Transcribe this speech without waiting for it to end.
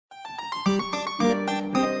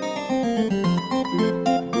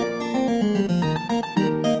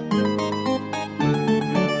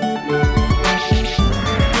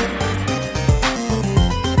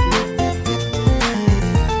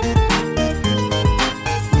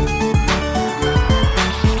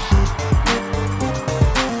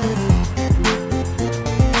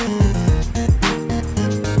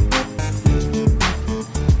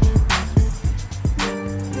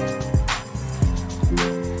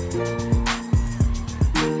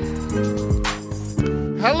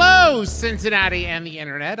Hello, Cincinnati and the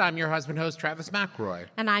internet. I'm your husband host, Travis McElroy.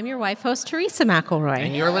 And I'm your wife host, Teresa McElroy.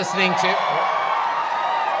 And you're listening to...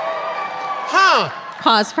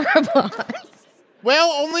 Pause for applause. Well,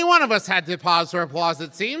 only one of us had to pause for applause,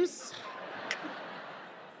 it seems.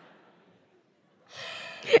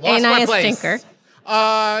 Ain't I a stinker?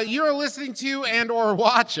 You're listening to and or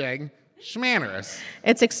watching Schmanners.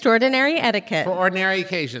 It's extraordinary etiquette. For ordinary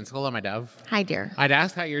occasions. Hello, my dove. Hi, dear. I'd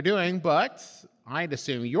ask how you're doing, but I'd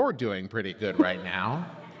assume you're doing pretty good right now.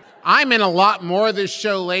 I'm in a lot more of this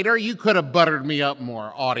show later. You could have buttered me up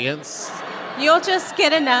more, audience. You'll just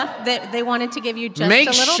get enough that they wanted to give you just Make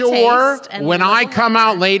a little sure taste. And when I come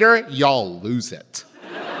out later, y'all lose it.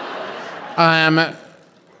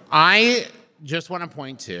 I just want to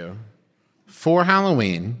point to, for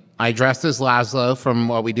Halloween, I dressed as Laszlo from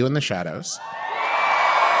What We Do in the Shadows.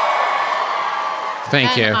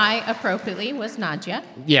 Thank you. And I appropriately was Nadja.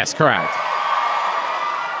 Yes, correct.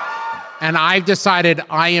 And I've decided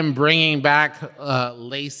I am bringing back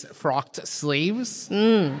lace-frocked sleeves.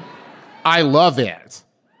 I love it.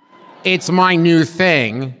 It's my new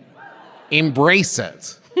thing. Embrace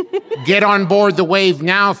it. Get on board the wave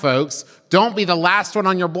now, folks. Don't be the last one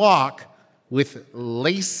on your block with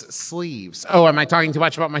lace sleeves. Oh, am I talking too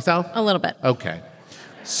much about myself? A little bit. Okay.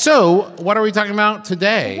 So, what are we talking about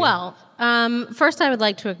today? Well, first I would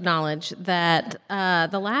like to acknowledge that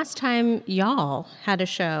the last time y'all had a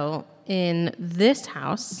show in this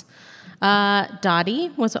house, Dottie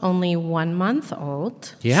was only 1 month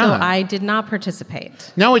old. Yeah. So I did not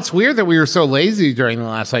participate. No, it's weird that we were so lazy during the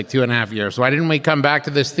last 2.5 years. Why didn't we come back to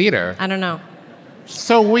this theater? I don't know.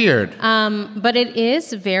 So weird. But it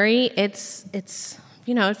is it's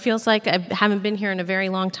it feels like I haven't been here in a very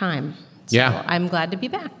long time. So Yeah. I'm glad to be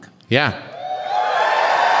back. Yeah.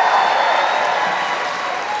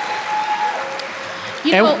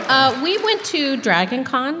 You know, we went to Dragon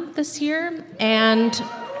Con this year, and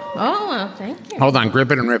thank you. Hold on,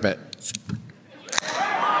 grip it and rip it.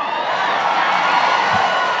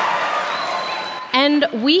 And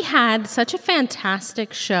we had such a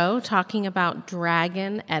fantastic show talking about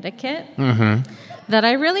dragon etiquette that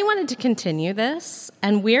I really wanted to continue this,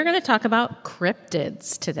 and we're going to talk about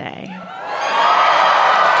cryptids today.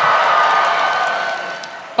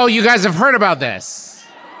 Oh, you guys have heard about this.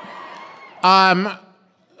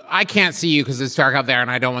 I can't see you because it's dark out there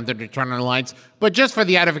and I don't want them to turn on the lights. But just for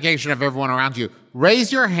the edification of everyone around you,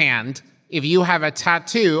 raise your hand if you have a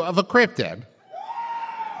tattoo of a cryptid.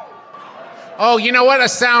 Oh, you know what? A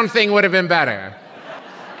sound thing would have been better.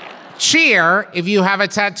 Cheer if you have a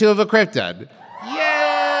tattoo of a cryptid.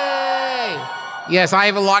 Yay! Yes, I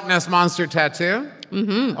have a Loch Ness Monster tattoo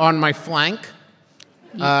on my flank.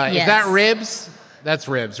 Yes. Is that ribs? That's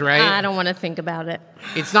ribs, right? I don't want to think about it.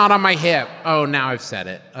 It's not on my hip. Oh, now I've said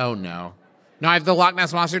it. Oh, no. No, I have the Loch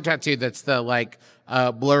Ness Monster tattoo that's the,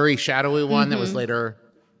 blurry, shadowy one that was later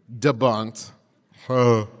debunked.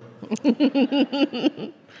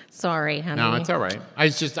 Sorry, honey. No, it's all right.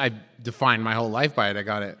 I defined my whole life by it. I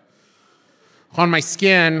got it on my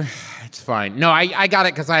skin. It's fine. No, I got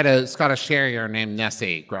it because I had a Scottish Terrier named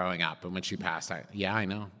Nessie growing up, and when she passed, I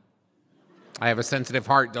know. I have a sensitive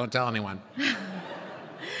heart. Don't tell anyone.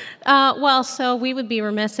 So we would be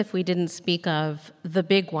remiss if we didn't speak of the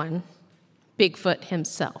big one, Bigfoot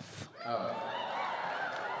himself. Oh.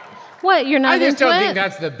 What, you're not into it? I just don't think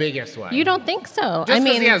that's the biggest one. You don't think so? Just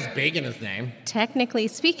because he has big in his name. Technically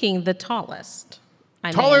speaking, the tallest.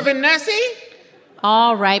 Taller than Nessie?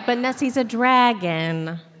 All right, but Nessie's a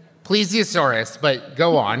dragon. Plesiosaurus, but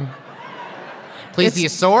go on.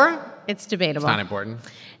 Plesiosaur? It's debatable. It's not important.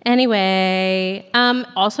 Anyway,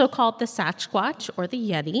 also called the Sasquatch or the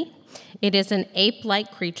Yeti. It is an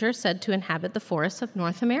ape-like creature said to inhabit the forests of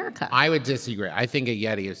North America. I would disagree. I think a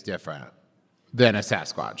Yeti is different than a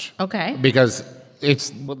Sasquatch. Okay. Because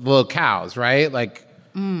it's little cows, right?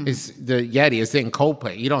 It's the Yeti is in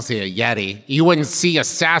Coldplay. You don't see a Yeti. You wouldn't see a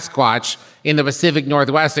Sasquatch in the Pacific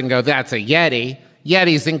Northwest and go, that's a Yeti.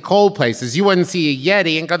 Yeti's in cold places. You wouldn't see a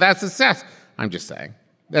Yeti and go, that's a Sas. I'm just saying.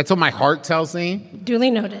 That's what my heart tells me. Duly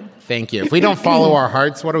noted. Thank you. If we don't follow our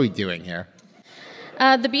hearts, what are we doing here?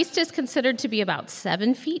 The beast is considered to be about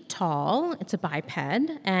 7 feet tall. It's a biped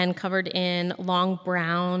and covered in long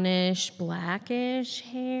brownish, blackish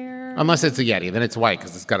hair. Unless it's a Yeti, then it's white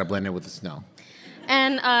because it's got to blend in with the snow.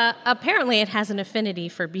 And apparently it has an affinity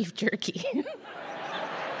for beef jerky.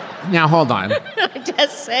 Now, hold on. I'm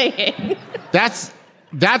just saying.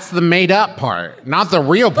 That's the made-up part, not the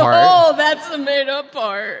real part. Oh, that's the made-up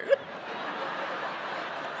part.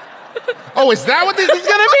 Oh, is that what this is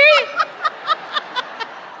going to be?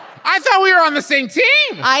 I thought we were on the same team.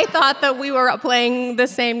 I thought that we were playing the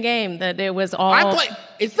same game, that it was all...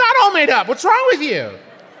 It's not all made up. What's wrong with you?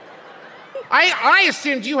 I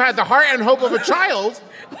assumed you had the heart and hope of a child,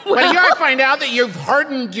 but here I find out that you've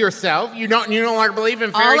hardened yourself. You no longer believe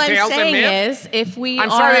in fairy tales and myths. All I'm saying is, if we I'm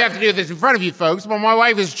sorry I have to do this in front of you folks, but my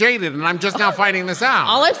wife is jaded, and I'm just now finding this out.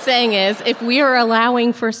 All I'm saying is, if we are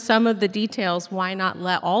allowing for some of the details, why not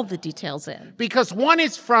let all the details in? Because one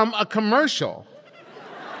is from a commercial.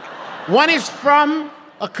 One is from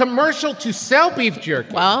a commercial to sell beef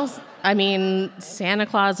jerky. Well, I mean, Santa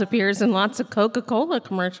Claus appears in lots of Coca-Cola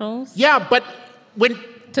commercials. Yeah, but when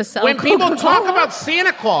people talk about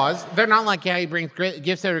Santa Claus, they're not like, yeah, he brings great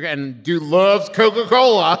gifts and dude loves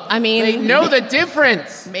Coca-Cola. I mean, they know the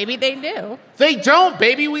difference. Maybe they do. They don't,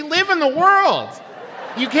 baby. We live in the world.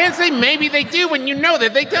 You can't say maybe they do when you know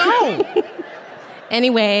that they don't.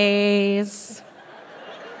 Anyways.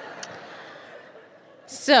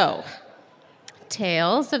 So,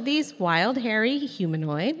 tales of these wild, hairy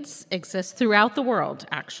humanoids exist throughout the world,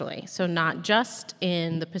 actually. So not just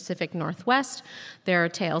in the Pacific Northwest. There are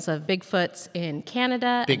tales of Bigfoots in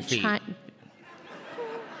Canada. Big feet.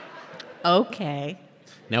 Okay.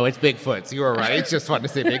 No, it's Bigfoots. You were right. Just wanted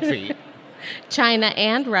to say big feet. China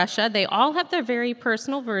and Russia. They all have their very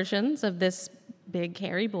personal versions of this big,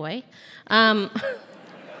 hairy boy.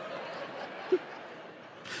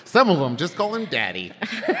 Some of them just call him Daddy.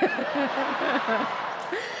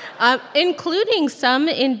 Including some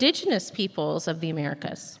indigenous peoples of the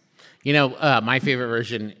Americas. You know, my favorite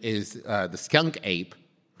version is the skunk ape,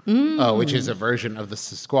 which is a version of the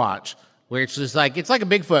Sasquatch, where it's just like, it's like a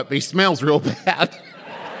Bigfoot, but he smells real bad.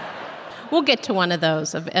 We'll get to one of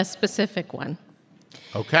those, a specific one.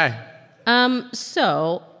 Okay.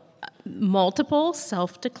 So, multiple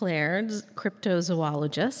self-declared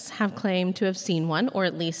cryptozoologists have claimed to have seen one, or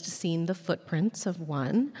at least seen the footprints of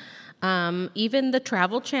one. Even the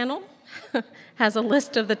Travel Channel has a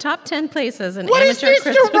list of the top 10 places in What amateur is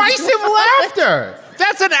this derisive laughter?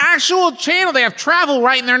 That's an actual channel. They have travel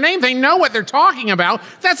right in their name. They know what they're talking about.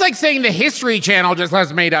 That's like saying the History Channel just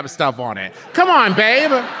has made up stuff on it. Come on,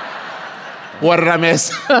 babe. What did I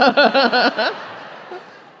miss?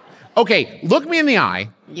 Okay, look me in the eye.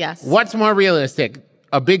 Yes. What's more realistic,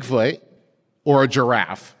 a Bigfoot or a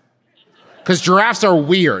giraffe? Because giraffes are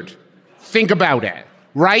weird. Think about it,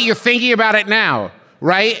 right? You're thinking about it now,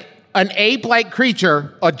 right? An ape-like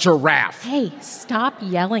creature, a giraffe. Hey, stop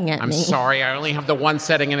yelling at me. I'm sorry, I only have the one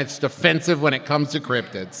setting, and it's defensive when it comes to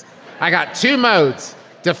cryptids. I got two modes,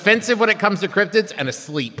 defensive when it comes to cryptids and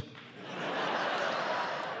asleep.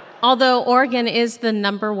 Although Oregon is the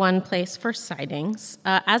 #1 place for sightings,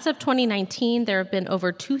 as of 2019, there have been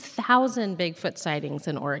over 2,000 Bigfoot sightings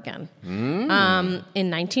in Oregon. In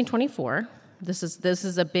 1924, this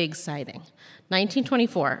is a big sighting.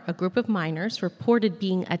 1924, a group of miners reported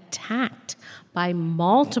being attacked by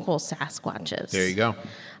multiple Sasquatches. There you go.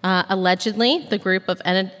 Allegedly, the group of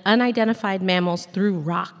unidentified mammals threw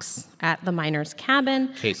rocks at the miners'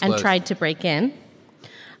 cabin and tried to break in.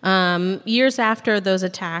 Years after those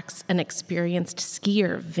attacks, an experienced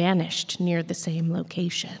skier vanished near the same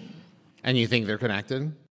location. And you think they're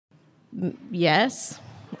connected? Yes,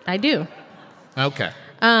 I do. Okay.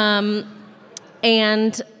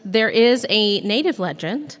 And there is a native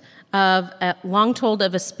legend long told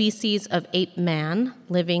of a species of ape man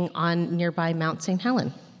living on nearby Mount St.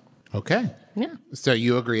 Helen. Okay. Yeah. So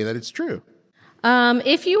you agree that it's true?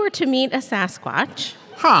 If you were to meet a Sasquatch...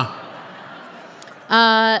 Huh.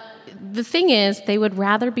 The thing is, they would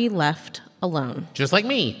rather be left alone. Just like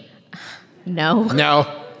me. No. No.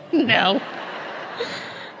 No.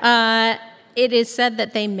 It is said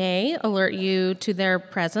that they may alert you to their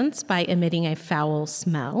presence by emitting a foul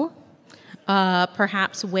smell,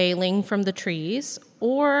 perhaps wailing from the trees,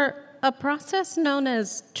 or a process known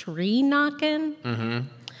as tree knocking.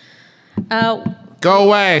 Go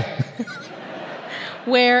away.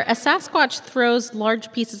 Where a Sasquatch throws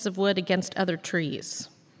large pieces of wood against other trees.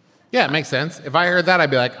 Yeah, it makes sense. If I heard that, I'd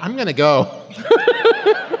be like, I'm going to go.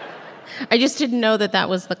 I just didn't know that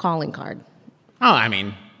was the calling card. Oh, I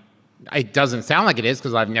mean, it doesn't sound like it is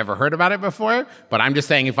because I've never heard about it before. But I'm just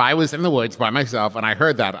saying, if I was in the woods by myself and I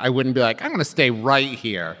heard that, I wouldn't be like, I'm going to stay right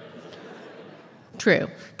here. True.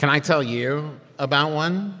 Can I tell you about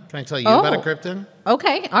one? Can I tell you about a cryptid?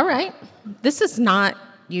 Okay, all right. This is not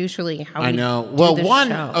usually how I know. do Well, this one.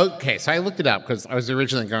 show. Okay, so I looked it up because I was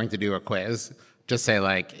originally going to do a quiz. Just say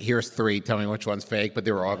like, here's 3. Tell me which one's fake, but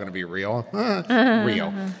they were all going to be real.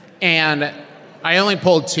 Real. And I only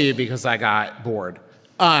pulled 2 because I got bored.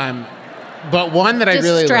 But one that I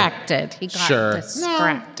really distracted. He got sure.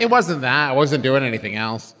 distracted. No, it wasn't that. I wasn't doing anything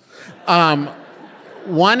else.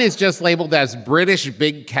 One is just labeled as British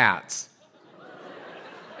big cats.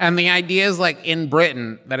 And the idea is like in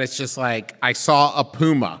Britain that it's just like, I saw a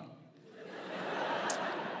puma.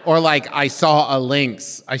 Or like, I saw a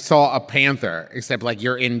lynx. I saw a panther. Except like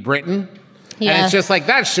you're in Britain. Yeah. And it's just like,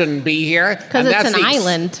 that shouldn't be here. Because it's an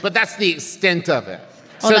island. But that's the extent of it.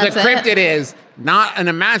 So the cryptid is not an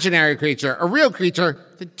imaginary creature, a real creature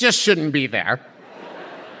that just shouldn't be there.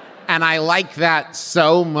 And I like that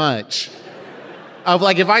so much. Of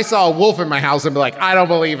like, if I saw a wolf in my house, I'd be like, I don't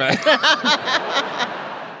believe it.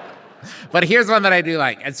 But here's one that I do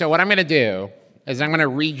like. And so what I'm going to do is I'm going to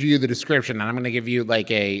read you the description, and I'm going to give you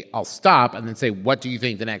like I'll stop and then say, what do you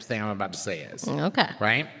think the next thing I'm about to say is? Okay.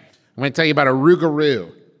 Right? I'm going to tell you about a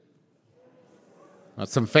rougarou. Well,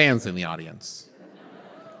 some fans in the audience.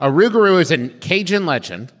 A rougarou is a Cajun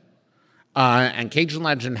legend, and Cajun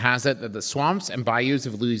legend has it that the swamps and bayous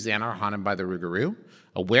of Louisiana are haunted by the rougarou,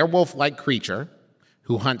 a werewolf-like creature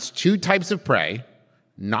who hunts two types of prey,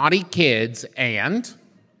 naughty kids and...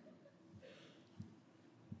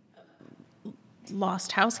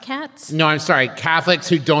 Lost house cats? No, I'm sorry, Catholics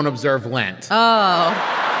who don't observe Lent.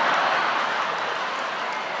 Oh.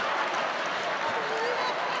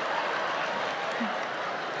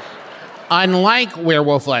 Unlike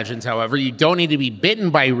werewolf legends, however, you don't need to be bitten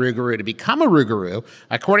by a rougarou to become a rougarou.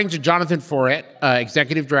 According to Jonathan Foret,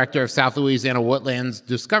 executive director of South Louisiana Woodlands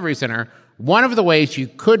Discovery Center, one of the ways you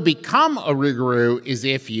could become a rougarou is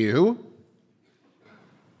if you...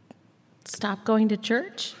 Stop going to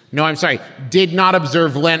church? No, I'm sorry. Did not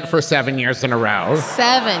observe Lent for 7 years in a row.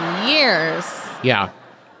 7 years? Yeah.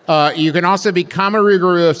 You can also become a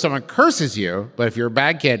rougarou if someone curses you, but if you're a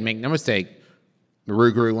bad kid, make no mistake, the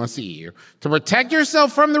rougarou wants to eat you. To protect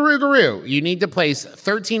yourself from the rougarou, you need to place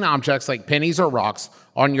 13 objects like pennies or rocks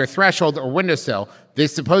on your threshold or windowsill.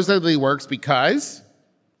 This supposedly works because...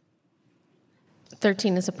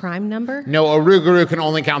 13 is a prime number? No, a rougarou can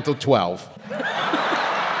only count to 12.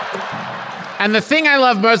 And the thing I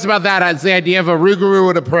love most about that is the idea of a rougarou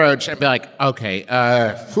would approach and be like, okay,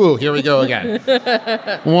 here we go again.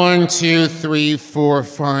 1, 2, 3, 4,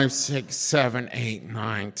 5, 6, 7, 8,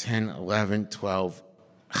 9, 10, 11, 12.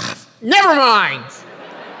 Never mind!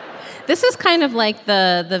 This is kind of like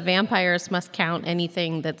the vampires must count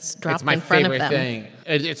anything that's dropped in front of them. It's my favorite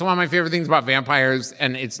thing. It's one of my favorite things about vampires,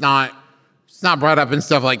 and it's not brought up in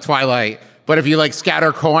stuff like Twilight. But if you like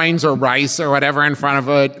scatter coins or rice or whatever in front of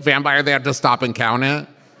a vampire, they have to stop and count it.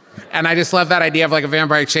 And I just love that idea of like a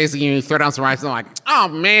vampire chasing you, you throw down some rice, and they're like, oh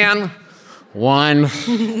man.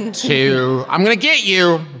 1, 2, I'm gonna get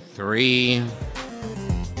you. 3.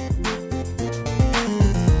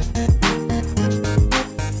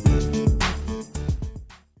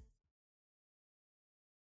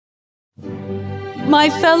 My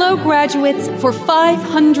fellow graduates, for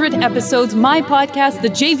 500 episodes, my podcast, The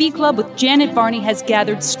JV Club with Janet Varney, has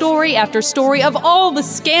gathered story after story of all the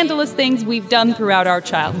scandalous things we've done throughout our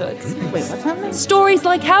childhoods. Wait, what's happening? Stories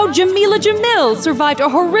like how Jamila Jamil survived a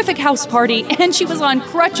horrific house party and she was on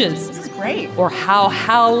crutches. This is great. Or how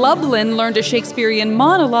Hal Lublin learned a Shakespearean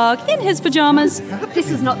monologue in his pajamas. This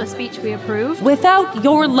is not the speech we approve. Without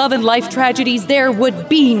your love and life tragedies, there would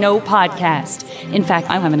be no podcast. In fact,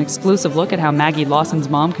 I'll have an exclusive look at how Maggie Lawson's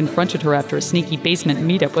mom confronted her after a sneaky basement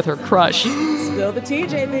meetup with her crush. Spill the tea,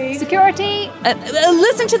 JV. Security.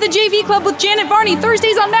 Listen to the JV Club with Janet Varney,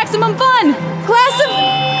 Thursdays on Maximum Fun. Class of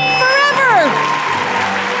Forever.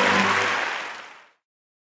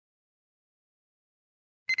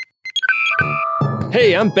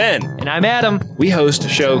 Hey, I'm Ben. And I'm Adam. We host a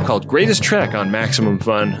show called Greatest Trek on Maximum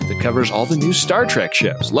Fun that covers all the new Star Trek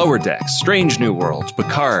shows, Lower Decks, Strange New Worlds,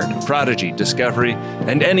 Picard, Prodigy, Discovery,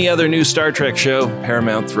 and any other new Star Trek show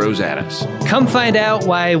Paramount throws at us. Come find out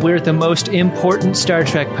why we're the most important Star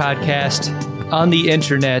Trek podcast on the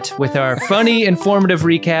internet with our funny, informative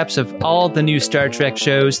recaps of all the new Star Trek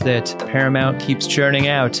shows that Paramount keeps churning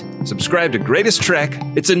out. Subscribe to Greatest Trek.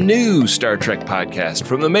 It's a new Star Trek podcast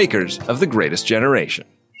from the makers of The Greatest Generation.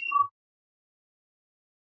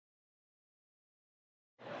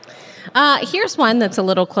 Here's one that's a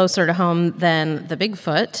little closer to home than the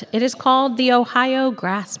Bigfoot. It is called the Ohio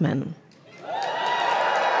Grassman.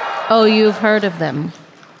 Oh, you've heard of them.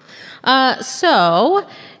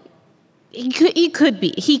 He could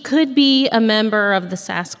be a member of the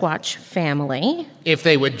Sasquatch family. If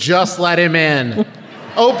they would just let him in.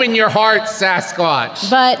 Open your heart, Sasquatch.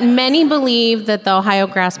 But many believe that the Ohio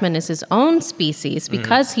Grassman is his own species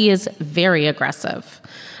because he is very aggressive.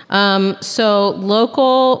 So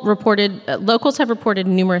locals have reported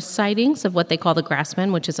numerous sightings of what they call the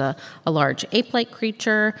grassman, which is a large ape-like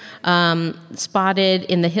creature spotted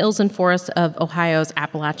in the hills and forests of Ohio's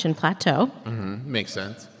Appalachian Plateau. Mm-hmm. Makes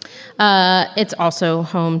sense. It's also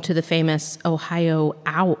home to the famous Ohio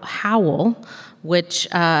howl, which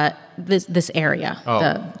this area,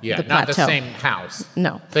 the not plateau. the same house.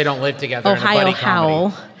 No, they don't live together. Ohio in a buddy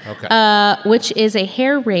howl, comedy. Okay. which is a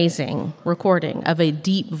hair-raising recording of a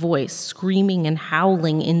deep voice screaming and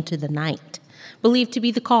howling into the night, believed to be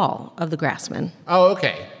the call of the grassman. Oh,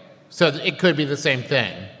 okay. So it could be the same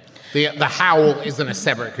thing. The howl isn't a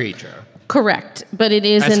separate creature. Correct, but it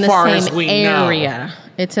is As in the far as same we area. know.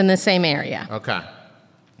 It's in the same area. Okay.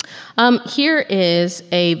 Here is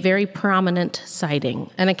a very prominent sighting,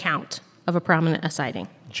 an account of a prominent sighting.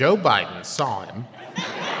 Joe Biden saw him.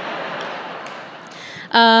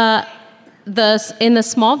 In the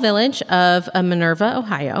small village of Minerva,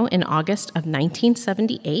 Ohio, in August of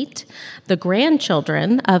 1978, the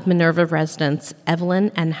grandchildren of Minerva residents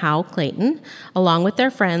Evelyn and Hal Clayton, along with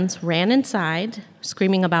their friends, ran inside,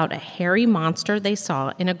 screaming about a hairy monster they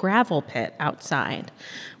saw in a gravel pit outside.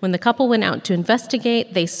 When the couple went out to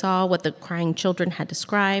investigate, they saw what the crying children had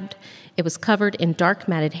described. It was covered in dark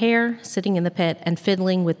matted hair, sitting in the pit and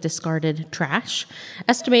fiddling with discarded trash.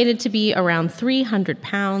 Estimated to be around 300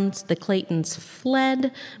 pounds, the Claytons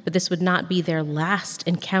fled, but this would not be their last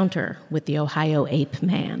encounter with the Ohio ape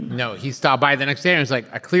man. No, he stopped by the next day and was like,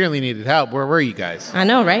 I clearly needed help. Where were you guys? I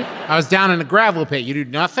know, right? I was down in a gravel pit. You do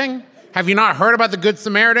nothing? Have you not heard about the Good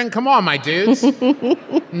Samaritan? Come on, my dudes.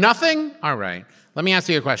 Nothing? All right. Let me ask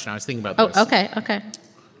you a question. I was thinking about this. Oh, okay.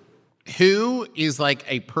 Who is like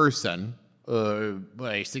a person,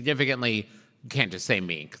 like significantly, you can't just say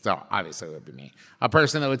me, because obviously it would be me, a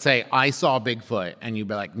person that would say, I saw Bigfoot, and you'd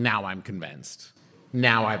be like, now I'm convinced.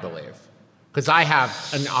 Now I believe. Because I have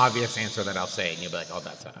an obvious answer that I'll say, and you'll be like, oh,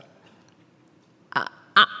 that's that.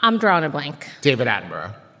 I'm drawing a blank. David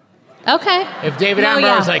Attenborough. Okay. If David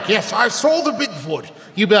Attenborough was like, yes, I saw the Bigfoot,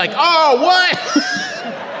 you'd be like, oh, what?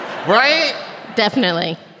 Right?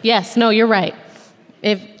 Definitely. Yes, no, you're right.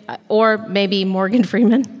 Or maybe Morgan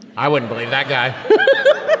Freeman. I wouldn't believe that guy.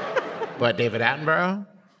 But David Attenborough?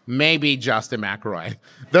 Maybe Justin McElroy.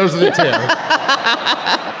 Those are the two.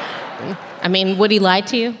 I mean, would he lie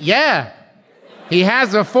to you? Yeah. He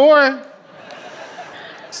has before.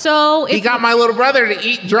 So he got my little brother to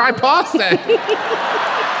eat dry pasta.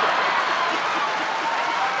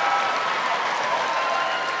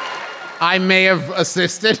 I may have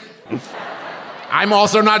assisted. I'm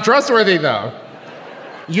also not trustworthy, though.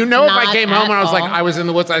 You know, if I came home and I was like, I was in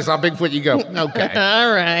the woods, I saw Bigfoot, you go, okay.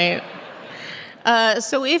 All right.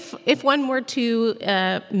 So if one were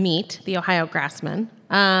to meet the Ohio grassman,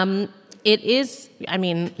 it is, I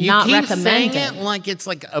mean, you not keep recommended. saying it like it's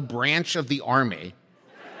like a branch of the army.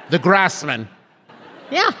 The grassman.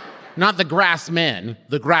 Yeah. Not the grassmen,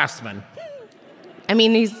 the grassman. I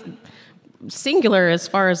mean, he's singular as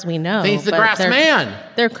far as we know. He's the grassman.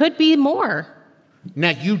 There could be more.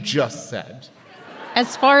 Now, you just said.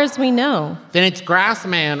 As far as we know. Then it's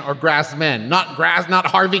grassman or grassmen, not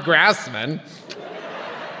Harvey Grassman.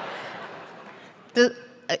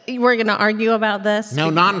 We're going to argue about this? No,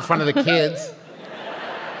 not in front of the kids.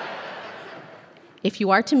 If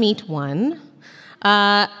you are to meet one,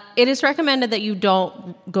 it is recommended that you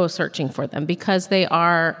don't go searching for them because they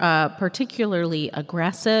are particularly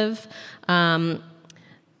aggressive.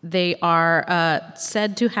 They are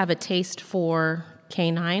said to have a taste for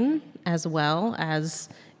canine as well as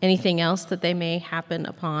anything else that they may happen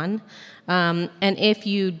upon. And if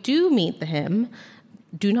you do meet him,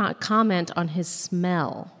 do not comment on his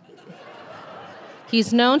smell.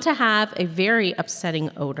 He's known to have a very upsetting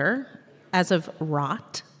odor, as of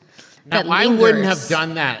rot. Now, I wouldn't have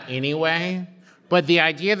done that anyway, but the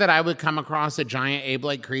idea that I would come across a giant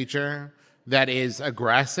ape-like creature that is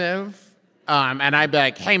aggressive, and I'd be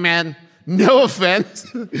like, hey, man, no offense,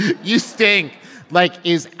 you stink, like,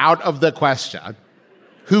 is out of the question.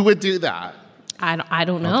 Who would do that? I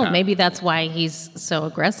don't know. Okay. Maybe that's why he's so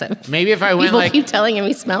aggressive. Maybe if I went People keep telling him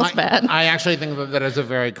he smells bad. I actually think that is a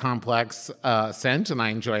very complex scent, and I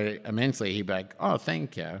enjoy it immensely. He'd be like, oh,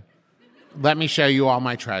 thank you. Let me show you all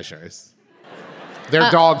my treasures. They're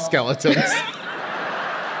dog skeletons.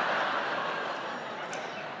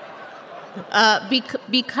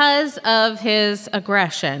 Because of his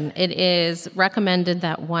aggression, it is recommended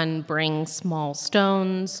that one bring small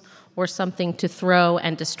stones or something to throw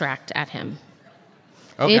and distract at him.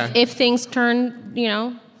 Okay. If things turn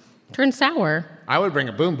sour. I would bring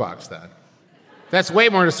a boombox then. That's way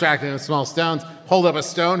more distracting than small stones. Hold up a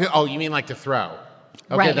stone. Oh, you mean like to throw?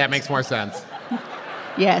 Okay, Right. That makes more sense.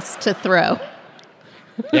 Yes, to throw.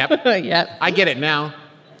 Yep. Yep. I get it now.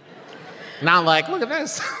 Not like, look at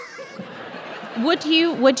this. Would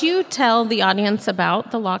you tell the audience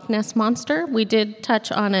about the Loch Ness Monster? We did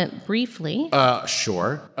touch on it briefly.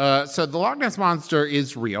 Sure. So the Loch Ness Monster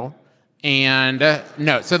is real. And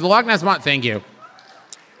no, so the Loch Ness Monster, thank you.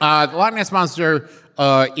 The Loch Ness Monster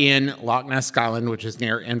in Loch Ness, Scotland, which is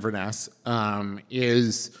near Inverness,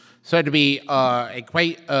 is said to be a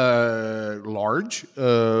quite large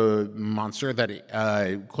monster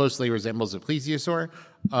that closely resembles a plesiosaur.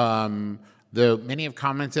 Many have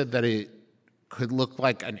commented that it could look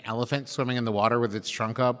like an elephant swimming in the water with its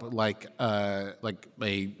trunk up, like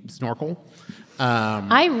a snorkel.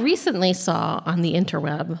 I recently saw on the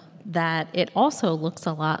interweb that it also looks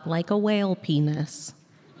a lot like a whale penis.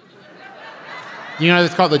 You know,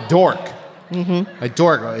 it's called a dork. Mm-hmm. A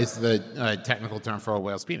dork is the technical term for a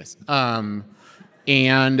whale's penis. And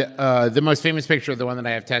the most famous picture, the one that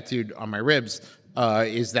I have tattooed on my ribs,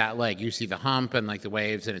 is that, like, you see the hump and, like, the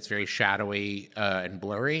waves, and it's very shadowy and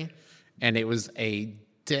blurry. And it was a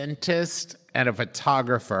dentist and a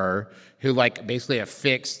photographer who, like, basically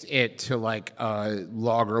affixed it to, like, a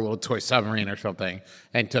log or a little toy submarine or something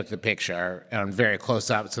and took the picture very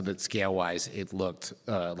close up so that scale-wise it looked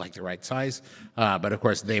like the right size. But, of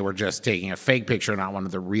course, they were just taking a fake picture, not one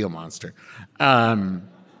of the real monster. And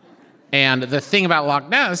the thing about Loch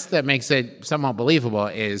Ness that makes it somewhat believable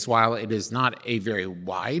is while it is not a very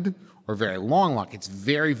wide or very long loch, it's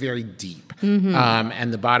very, very deep. Mm-hmm.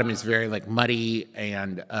 And the bottom is very, like, muddy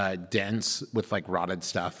and dense with, like, rotted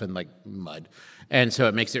stuff and, like, mud. And so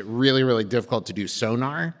it makes it really, really difficult to do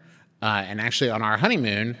sonar. And actually on our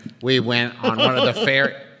honeymoon, we went on one of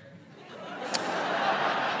the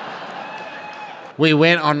We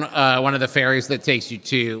went on one of the ferries that takes you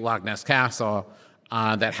to Loch Ness Castle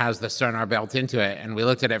that has the sonar built into it. And we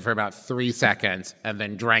looked at it for about 3 seconds and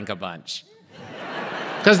then drank a bunch.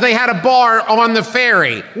 Because they had a bar on the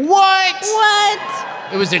ferry. What?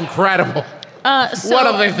 It was incredible.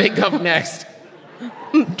 What do they think of next?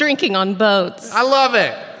 Drinking on boats. I love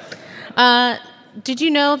it. Did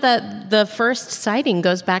you know that the first sighting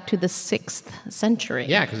goes back to the 6th century?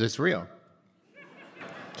 Yeah, because it's real.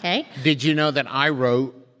 Okay. Did you know that I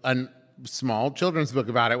wrote a small children's book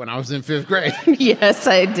about it when I was in 5th grade? Yes,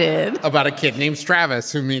 I did. About a kid named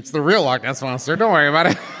Travis who meets the real Loch Ness Monster. Don't worry about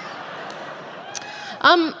it.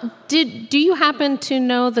 Do you happen to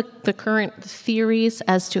know the current theories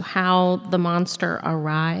as to how the monster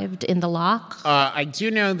arrived in the loch? I do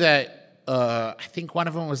know that I think one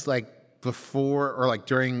of them was like before or like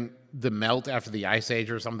during the melt after the Ice Age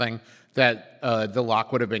or something, that the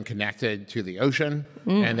loch would have been connected to the ocean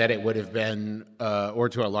and that it would have been, or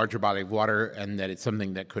to a larger body of water, and that it's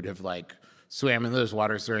something that could have like swam in those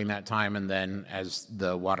waters during that time, and then as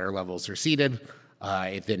the water levels receded,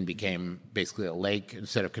 it then became basically a lake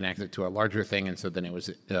instead of connected to a larger thing, and so then it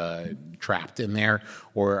was trapped in there.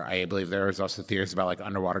 Or I believe there was also theories about like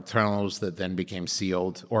underwater tunnels that then became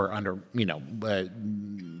sealed, or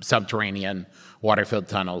subterranean water-filled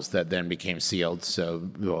tunnels that then became sealed. So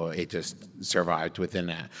it just survived within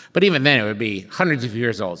that. But even then, it would be hundreds of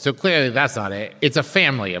years old. So clearly, that's not it. It's a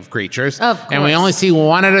family of creatures, of course. And we only see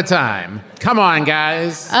one at a time. Come on,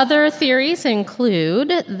 guys. Other theories include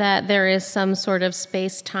that there is some sort of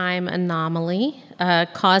space-time anomaly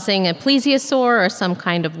causing a plesiosaur or some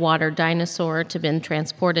kind of water dinosaur to have been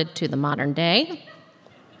transported to the modern day.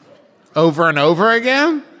 Over and over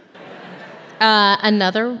again?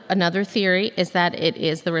 Another theory is that it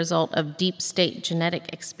is the result of deep state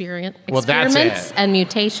genetic experiments and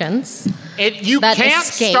mutations. You can't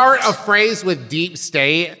start a phrase with deep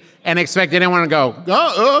state and expect anyone to go,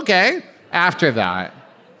 oh, okay, after that.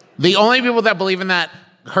 The only people that believe in that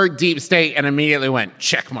heard deep state and immediately went,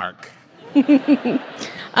 check mark.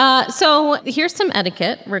 So here's some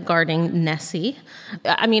etiquette regarding Nessie.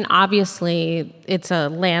 I mean, obviously, it's a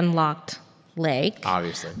landlocked lake.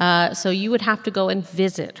 Obviously. So you would have to go and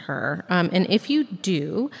visit her. And if you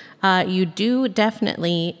do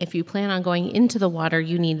definitely, if you plan on going into the water,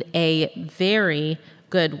 you need a very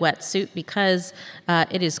good wetsuit because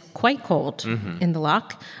it is quite cold in the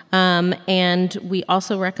loch. And we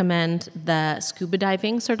also recommend the scuba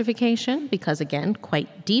diving certification because, again,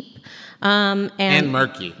 quite deep. And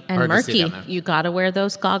murky. And murky. You got to wear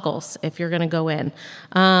those goggles if you're going to go in.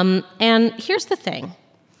 And here's the thing.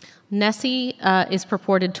 Nessie is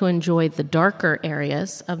purported to enjoy the darker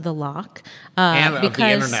areas of the loch. And of the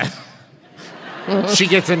internet. She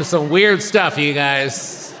gets into some weird stuff, you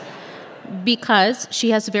guys. Because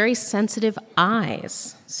she has very sensitive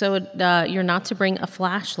eyes. So you're not to bring a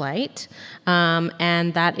flashlight,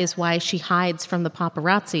 and that is why she hides from the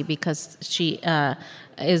paparazzi, because she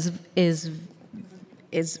is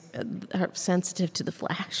sensitive to the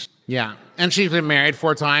flash. Yeah. And she's been married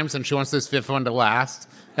 4 times, and she wants this 5th one to last.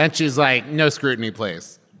 And she's like, no scrutiny,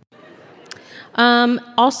 please.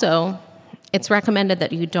 Also, it's recommended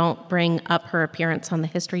that you don't bring up her appearance on the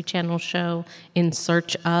History Channel show In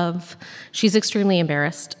Search Of. She's extremely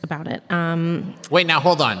embarrassed about it. Wait, now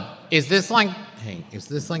hold on. Is this like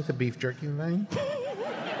the beef jerky thing?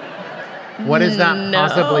 What is that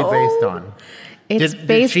possibly based on?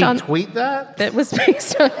 Did she tweet that? That was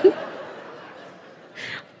based on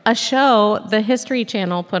a show the History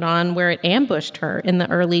Channel put on where it ambushed her in the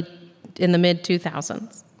mid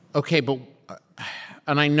 2000s. Okay, but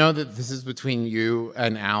and I know that this is between you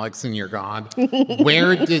and Alex and your God.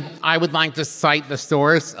 I would like to cite the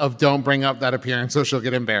source of don't bring up that appearance so she'll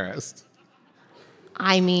get embarrassed.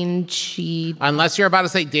 I mean, Unless you're about to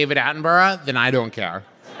say David Attenborough, then I don't care.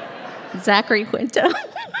 Zachary Quinto.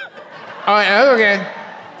 Oh, okay.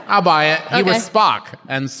 I'll buy it. He was Spock,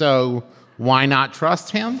 and so why not trust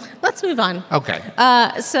him? Let's move on. Okay.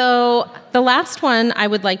 So the last one I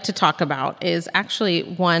would like to talk about is actually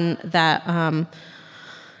one that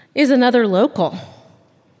is another local.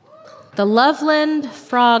 The Loveland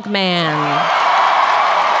Frogman.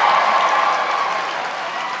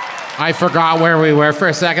 I forgot where we were for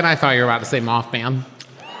a second. I thought you were about to say Mothman.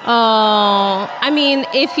 Oh, I mean,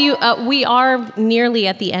 if you, we are nearly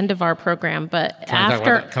at the end of our program, but Can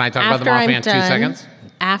I talk about the Mothman 2 seconds?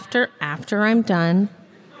 After I'm done,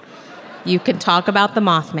 you can talk about the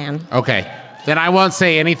Mothman. Okay. Then I won't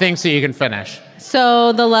say anything so you can finish.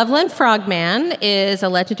 So the Loveland Frogman is a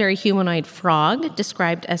legendary humanoid frog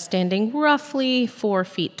described as standing roughly 4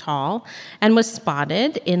 feet tall and was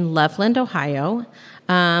spotted in Loveland, Ohio.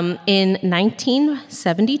 In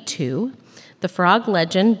 1972, the frog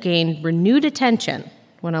legend gained renewed attention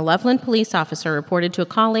when a Loveland police officer reported to a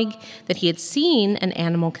colleague that he had seen an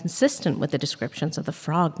animal consistent with the descriptions of the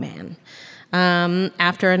frogman.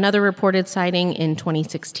 After another reported sighting in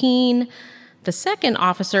 2016, the second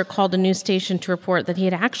officer called a news station to report that he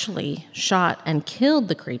had actually shot and killed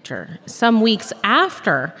the creature some weeks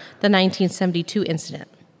after the 1972 incident.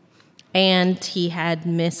 And he had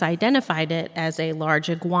misidentified it as a large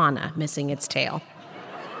iguana missing its tail.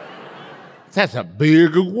 That's a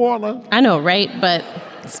big iguana. I know, right? But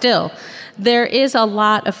still, there is a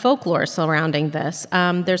lot of folklore surrounding this.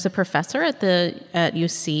 There's a professor at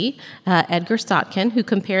UC, Edgar Sotkin, who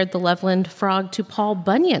compared the Loveland frog to Paul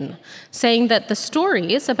Bunyan, saying that the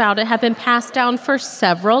stories about it have been passed down for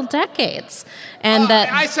several decades. And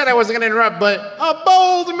that I said I wasn't going to interrupt, but a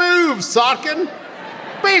bold move, Sotkin.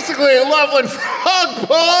 Basically, a Loveland frog,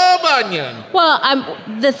 Paul Bunyan. Well,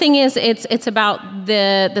 the thing is, it's about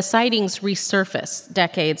the sightings resurface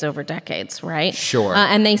decades over decades, right? Sure.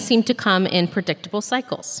 And they seem to come in predictable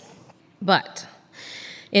cycles. But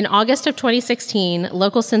in August of 2016,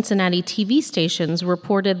 local Cincinnati TV stations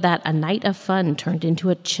reported that a night of fun turned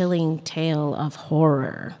into a chilling tale of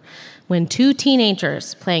horror when 2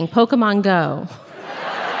 teenagers playing Pokemon Go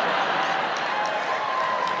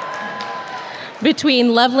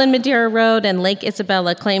between Loveland Madeira Road and Lake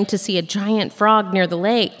Isabella claimed to see a giant frog near the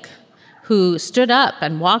lake who stood up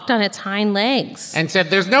and walked on its hind legs. And said,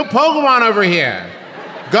 "There's no Pokemon over here.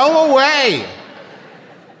 Go away."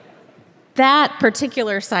 That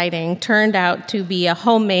particular sighting turned out to be a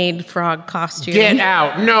homemade frog costume. Get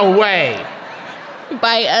out. No way.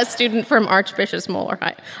 By a student from Archbishop Moeller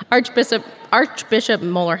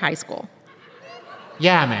High School.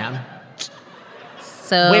 Yeah, man.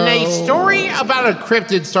 So when a story about a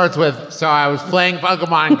cryptid starts with, "So I was playing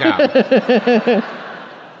Pokemon Go."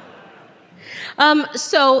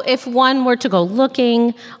 So if one were to go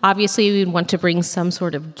looking, obviously we'd want to bring some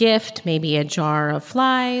sort of gift, maybe a jar of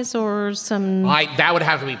flies or some... That would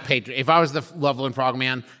have to be patron. If I was the Loveland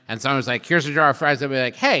Frogman and someone was like, "Here's a jar of flies," I'd be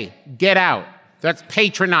like, "Hey, get out." That's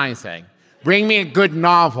patronizing. Bring me a good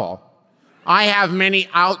novel. I have many,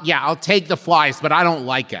 I'll take the flies, but I don't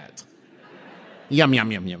like it. Yum,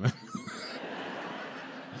 yum, yum, yum.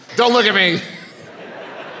 Don't look at me.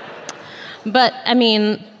 But, I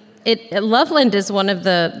mean, Loveland is one of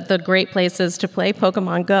the great places to play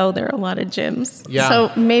Pokemon Go. There are a lot of gyms. Yeah.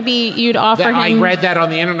 So maybe you'd offer him... I read that on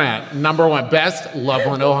the internet. #1 best,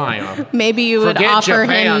 Loveland, Ohio. Maybe you would offer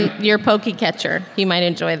Japan. him your Pokecatcher. He might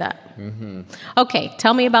enjoy that. Mm-hmm. Okay,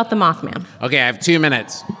 tell me about the Mothman. Okay, I have 2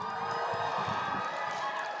 minutes.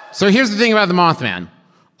 So here's the thing about the Mothman.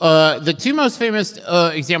 The 2 most famous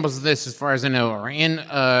examples of this, as far as I know, are in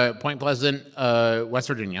Point Pleasant, West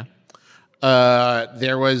Virginia.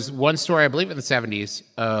 There was one story, I believe in the 70s,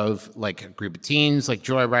 of like a group of teens like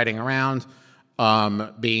joyriding around,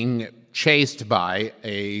 being chased by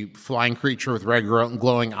a flying creature with red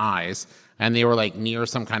glowing eyes. And they were like near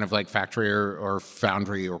some kind of like factory or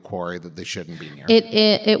foundry or quarry that they shouldn't be near.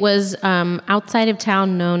 It was outside of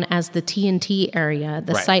town, known as the TNT area,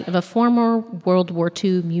 the site of a former World War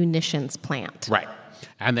II munitions plant. Right.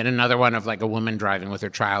 And then another one of like a woman driving with her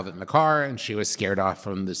child in the car, and she was scared off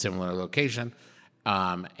from the similar location.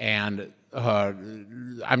 I'm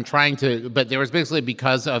trying to, but there was basically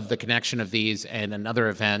because of the connection of these and another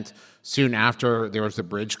event soon after there was a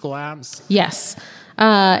bridge collapse. Yes.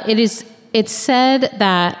 It's said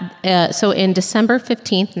that, so in December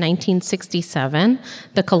 15th, 1967,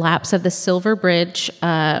 the collapse of the Silver Bridge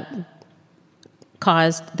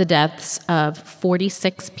caused the deaths of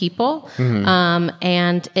 46 people.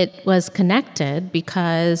 And it was connected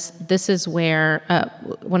because this is where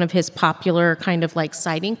one of his popular kind of like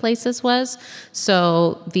sighting places was.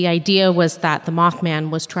 So the idea was that the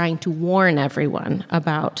Mothman was trying to warn everyone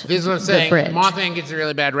about this is what I'm the saying. bridge. Mothman gets a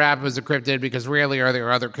really bad rap as a cryptid because rarely are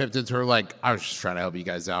there other cryptids who are like, I was just trying to help you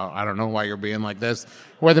guys out. I don't know why you're being like this.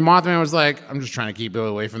 Where the Mothman was like, I'm just trying to keep you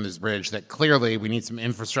away from this bridge that clearly we need some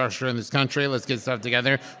infrastructure in this country. Let's get stuff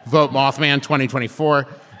together. Vote Mothman 2024.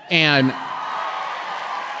 And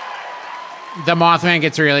the Mothman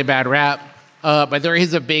gets a really bad rap. But there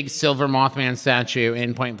is a big silver Mothman statue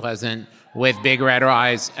in Point Pleasant with big red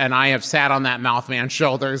eyes. And I have sat on that Mothman's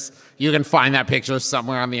shoulders. You can find that picture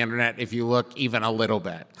somewhere on the internet if you look even a little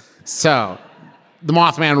bit. So the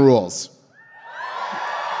Mothman rules.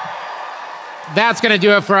 That's going to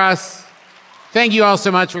do it for us. Thank you all so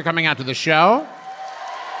much for coming out to the show.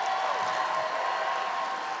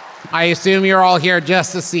 I assume you're all here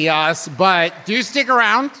just to see us, but do stick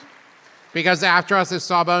around because after us is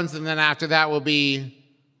Sawbones, and then after that will be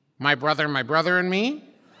my brother, and me.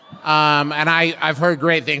 And I've heard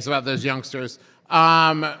great things about those youngsters.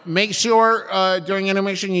 Make sure during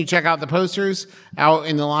intermission you check out the posters out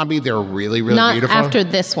in the lobby. They're really, really Not beautiful. after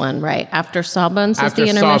this one, right? After Sawbones is After the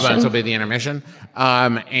intermission? Sawbones will be the intermission.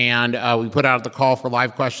 And we put out the call for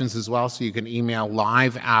live questions as well, so you can email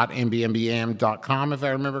live@mbmbam.com if I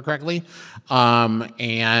remember correctly,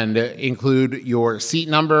 and include your seat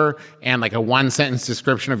number and like a one-sentence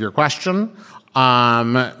description of your question.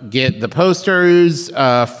 Get the posters,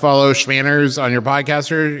 follow Schmanners on your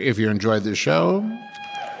podcaster if you enjoyed the show.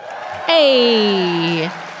 Hey!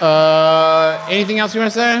 Anything else you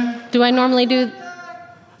want to say? Do I normally do...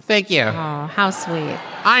 Thank you. Oh, how sweet.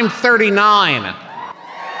 I'm 39.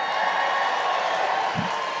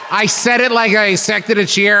 I said it like I expected a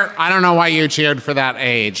cheer. I don't know why you cheered for that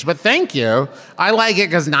age, but thank you. I like it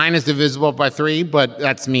because 9 is divisible by 3, but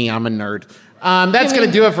that's me. I'm a nerd. That's going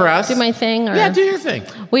to do it for us. Do my thing? Or? Yeah, do your thing.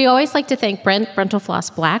 We always like to thank Brent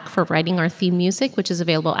Brentalfloss Black for writing our theme music, which is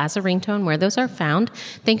available as a ringtone where those are found.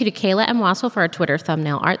 Thank you to Kayla M. Wassel for our Twitter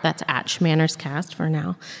thumbnail art. That's @SchmannersCast for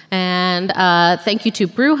now. And thank you to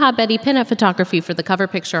Brewha Betty Pinup Photography for the cover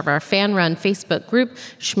picture of our fan-run Facebook group,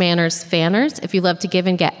 Schmanners Fanners. If you love to give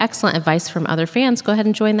and get excellent advice from other fans, go ahead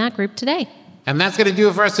and join that group today. And that's going to do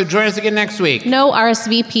it for us. So join us again next week. No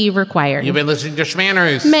RSVP required. You've been listening to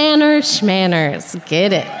Schmanners. Schmanners.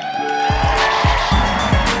 Get it.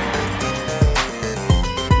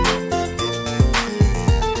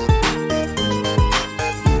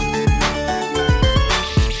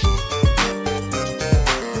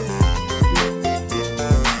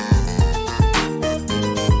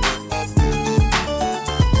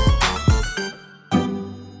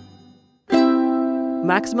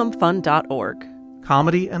 MaximumFun.org.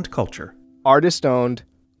 Comedy and culture. Artist owned.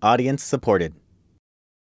 Audience supported.